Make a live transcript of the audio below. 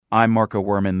I'm Marco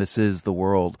Werman. This is The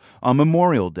World. On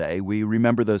Memorial Day, we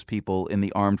remember those people in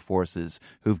the armed forces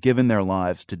who've given their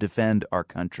lives to defend our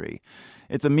country.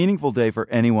 It's a meaningful day for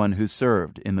anyone who's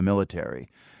served in the military.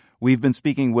 We've been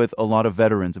speaking with a lot of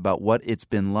veterans about what it's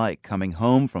been like coming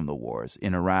home from the wars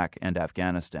in Iraq and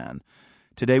Afghanistan.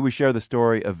 Today we share the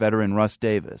story of veteran Russ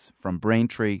Davis from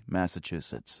Braintree,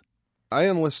 Massachusetts. I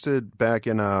enlisted back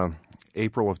in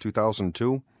April of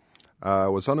 2002. I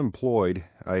was unemployed.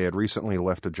 I had recently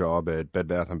left a job at Bed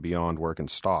Bath & Beyond working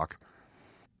stock.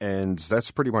 And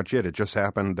that's pretty much it. It just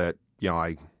happened that,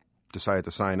 I decided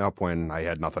to sign up when I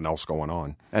had nothing else going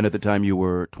on. And at the time you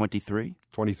were 23?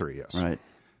 23, yes. Right.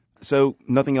 So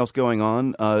nothing else going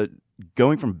on.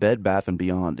 Going from Bed Bath &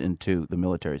 Beyond into the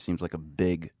military seems like a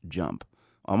big jump,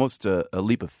 almost a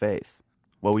leap of faith.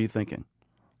 What were you thinking?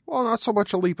 Well, not so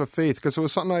much a leap of faith, because it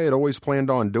was something I had always planned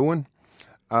on doing.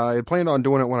 I had planned on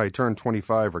doing it when I turned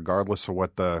 25, regardless of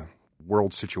what the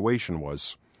world situation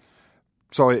was.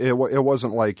 So it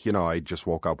wasn't like, I just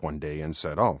woke up one day and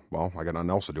said, oh, well, I got nothing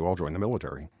else to do. I'll join the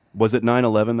military. Was it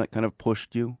 9/11 that kind of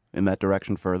pushed you in that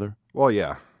direction further? Well,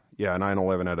 yeah. Yeah,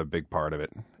 9/11 had a big part of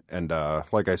it. And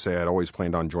like I say, I'd always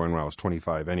planned on joining when I was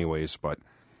 25 anyways. But,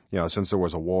 since there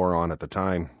was a war on at the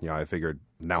time, I figured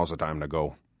now's the time to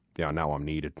go. Now I'm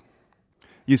needed.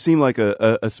 You seem like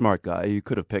a smart guy. You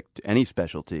could have picked any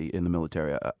specialty in the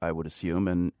military, I would assume,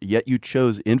 and yet you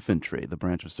chose infantry, the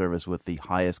branch of service with the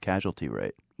highest casualty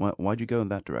rate. Why'd you go in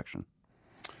that direction?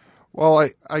 Well,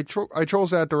 I chose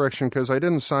that direction because I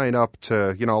didn't sign up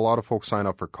to, a lot of folks sign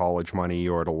up for college money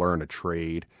or to learn a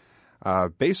trade.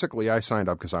 Basically, I signed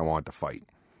up because I wanted to fight.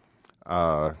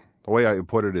 The way I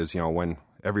put it is, when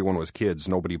everyone was kids,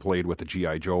 nobody played with the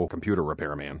G.I. Joe computer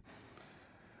repairman.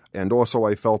 And also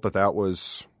I felt that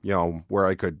was, where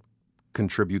I could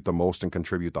contribute the most and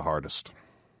contribute the hardest.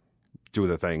 Do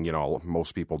the thing,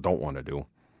 most people don't want to do.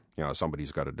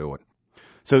 Somebody's got to do it.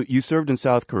 So you served in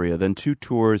South Korea, then 2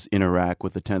 tours in Iraq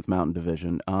with the 10th Mountain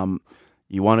Division.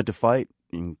 You wanted to fight.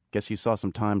 I guess you saw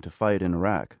some time to fight in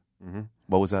Iraq. Mm-hmm.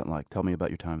 What was that like? Tell me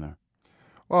about your time there.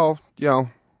 Well,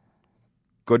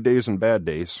 good days and bad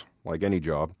days, like any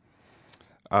job.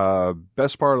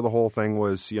 Best part of the whole thing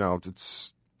was,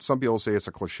 it's... Some people say it's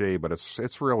a cliche, but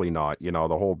it's really not. The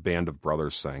whole band of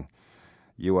brothers thing.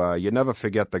 You never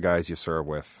forget the guys you serve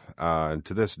with. And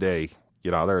to this day,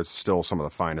 they're still some of the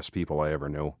finest people I ever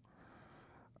knew.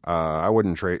 I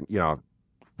wouldn't trade.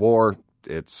 War.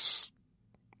 It's,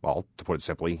 well, to put it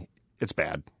simply, it's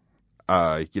bad.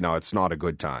 It's not a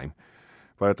good time.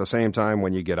 But at the same time,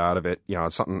 when you get out of it,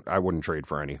 it's something I wouldn't trade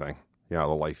for anything. The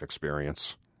life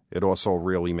experience. It also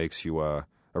really makes you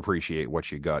appreciate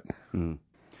what you got. Mm.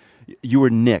 You were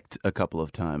nicked a couple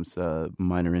of times,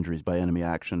 minor injuries by enemy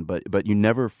action, but you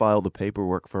never filed the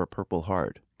paperwork for a Purple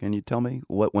Heart. Can you tell me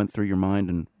what went through your mind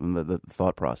and the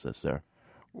thought process there?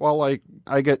 Well,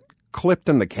 I get clipped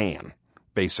in the can,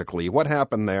 basically. What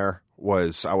happened there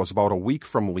was I was about a week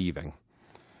from leaving,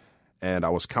 and I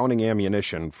was counting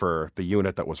ammunition for the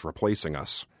unit that was replacing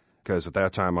us, because at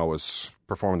that time I was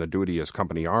performing the duty as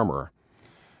company armorer.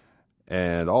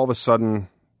 And all of a sudden,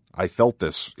 I felt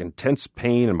this intense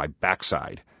pain in my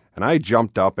backside, and I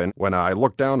jumped up, and when I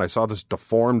looked down, I saw this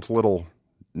deformed little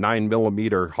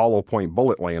 9mm hollow point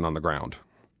bullet laying on the ground.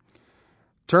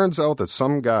 Turns out that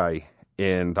some guy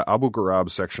in the Abu Ghraib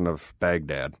section of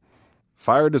Baghdad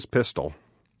fired his pistol.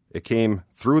 It came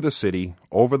through the city,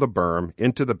 over the berm,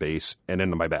 into the base, and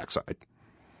into my backside.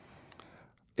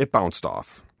 It bounced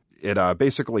off. It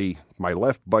basically, my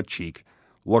left butt cheek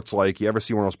looked like, you ever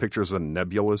see one of those pictures of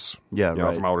nebulas? Yeah,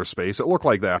 right. From outer space? It looked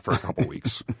like that for a couple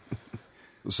weeks.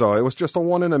 So it was just a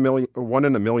 1 in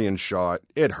a million shot.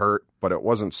 It hurt, but it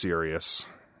wasn't serious.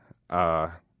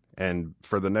 And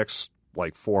for the next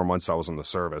 4 months I was in the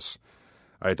service,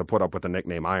 I had to put up with the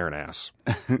nickname Iron Ass,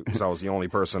 because I was the only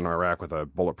person in Iraq with a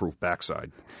bulletproof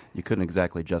backside. You couldn't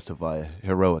exactly justify a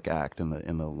heroic act in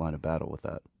the line of battle with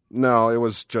that. No, it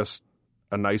was just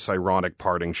a nice, ironic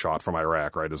parting shot from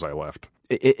Iraq right as I left.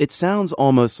 It sounds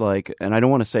almost like, and I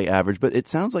don't want to say average, but it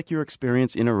sounds like your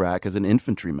experience in Iraq as an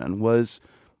infantryman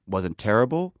wasn't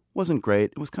terrible, wasn't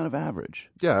great, it was kind of average.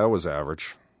 Yeah, it was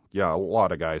average. Yeah, a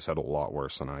lot of guys had a lot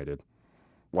worse than I did.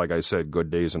 Like I said,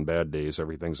 good days and bad days,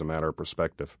 everything's a matter of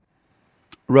perspective.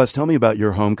 Russ, tell me about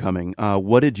your homecoming.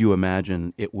 What did you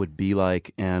imagine it would be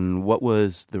like, and what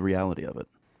was the reality of it?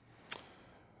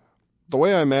 The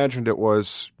way I imagined it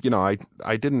was, I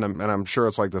didn't, and I'm sure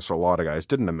it's like this for a lot of guys,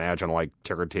 didn't imagine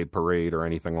ticker tape parade or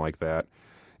anything like that.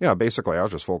 Basically I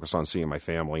was just focused on seeing my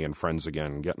family and friends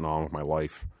again and getting on with my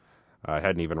life. I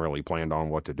hadn't even really planned on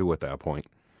what to do at that point.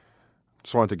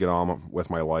 Just wanted to get on with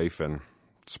my life and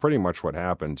It's pretty much what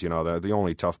happens. The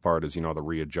only tough part is, the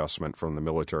readjustment from the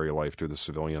military life to the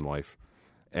civilian life.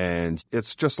 And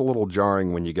it's just a little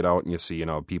jarring when you get out and you see,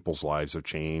 people's lives have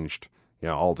changed,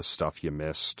 all the stuff you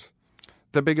missed.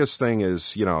 The biggest thing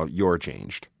is, you're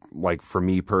changed. Like for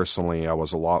me personally, I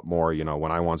was a lot more,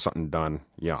 when I want something done,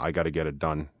 I got to get it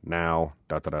done now,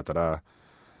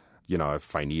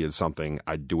 if I needed something,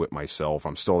 I'd do it myself.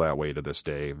 I'm still that way to this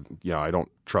day. I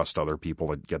don't trust other people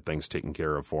to get things taken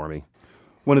care of for me.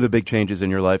 One of the big changes in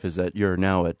your life is that you're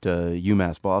now at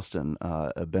UMass Boston,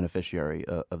 a beneficiary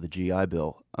of the GI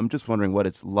Bill. I'm just wondering what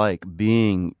it's like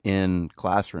being in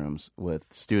classrooms with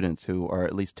students who are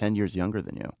at least 10 years younger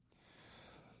than you.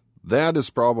 That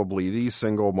is probably the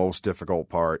single most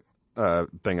difficult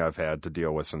thing I've had to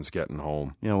deal with since getting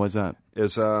home. Yeah, what's that?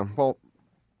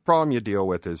 Problem you deal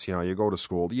with is, you go to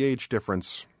school. The age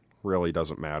difference really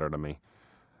doesn't matter to me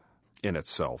in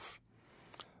itself.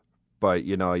 But,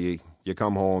 you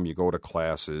come home, you go to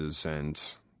classes, and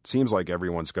it seems like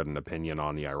everyone's got an opinion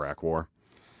on the Iraq War.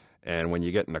 And when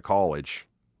you get into college,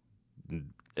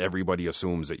 everybody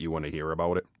assumes that you want to hear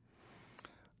about it.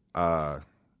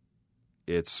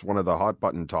 It's one of the hot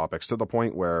button topics to the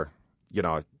point where,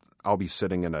 I'll be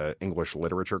sitting in an English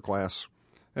literature class,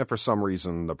 and for some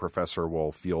reason the professor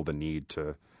will feel the need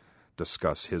to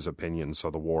discuss his opinions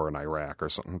of the war in Iraq or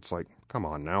something. It's like, come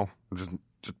on now, just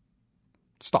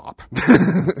stop.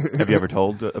 Have you ever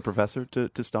told a professor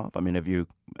to stop? I mean, have you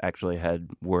actually had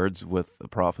words with a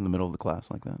prof in the middle of the class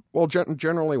like that? Well,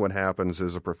 generally what happens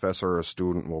is a professor or a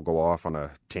student will go off on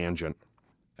a tangent,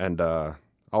 and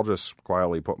I'll just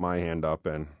quietly put my hand up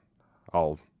and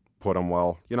I'll put them,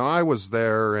 I was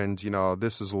there, and,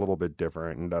 this is a little bit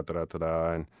different, and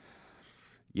da-da-da-da-da, and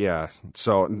yeah.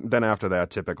 So then after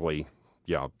that, typically,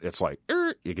 it's like,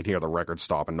 you can hear the record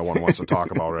stop and no one wants to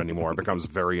talk about it anymore. It becomes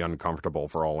very uncomfortable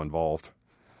for all involved.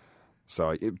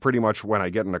 So pretty much when I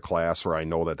get into class where I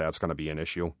know that that's going to be an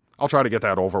issue, I'll try to get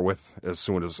that over with as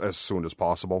soon as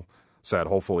possible, so that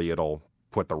hopefully it'll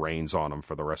put the reins on them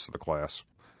for the rest of the class.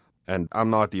 And I'm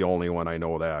not the only one I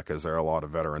know that, because there are a lot of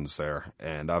veterans there.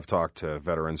 And I've talked to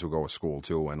veterans who go to school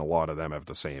too, and a lot of them have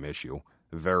the same issue.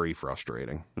 Very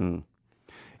frustrating. Mm.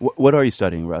 What are you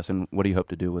studying, Russ, and what do you hope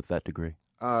to do with that degree?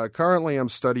 Currently, I'm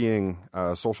studying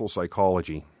social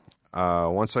psychology.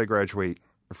 Once I graduate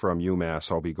from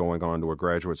UMass, I'll be going on to a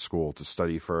graduate school to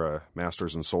study for a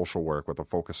master's in social work with a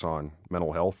focus on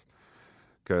mental health,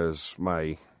 because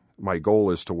my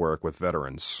goal is to work with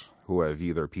veterans who have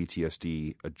either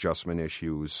PTSD, adjustment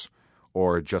issues,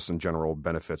 or just in general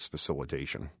benefits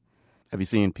facilitation. Have you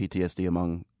seen PTSD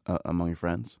among your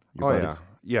friends? Your buddies?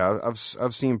 Yeah.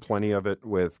 I've seen plenty of it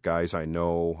with guys I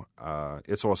know.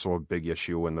 It's also a big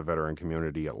issue in the veteran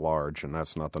community at large, and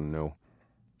that's nothing new.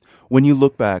 When you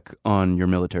look back on your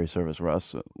military service,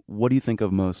 Russ, what do you think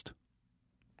of most?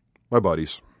 My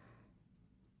buddies.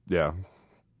 Yeah.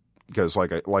 Because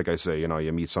like I say,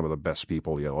 you meet some of the best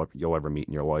people you'll ever meet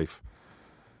in your life.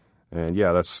 And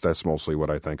yeah, that's mostly what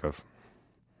I think of.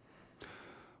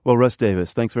 Well, Russ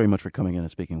Davis, thanks very much for coming in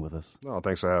and speaking with us. Oh,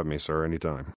 thanks for having me, sir. Anytime.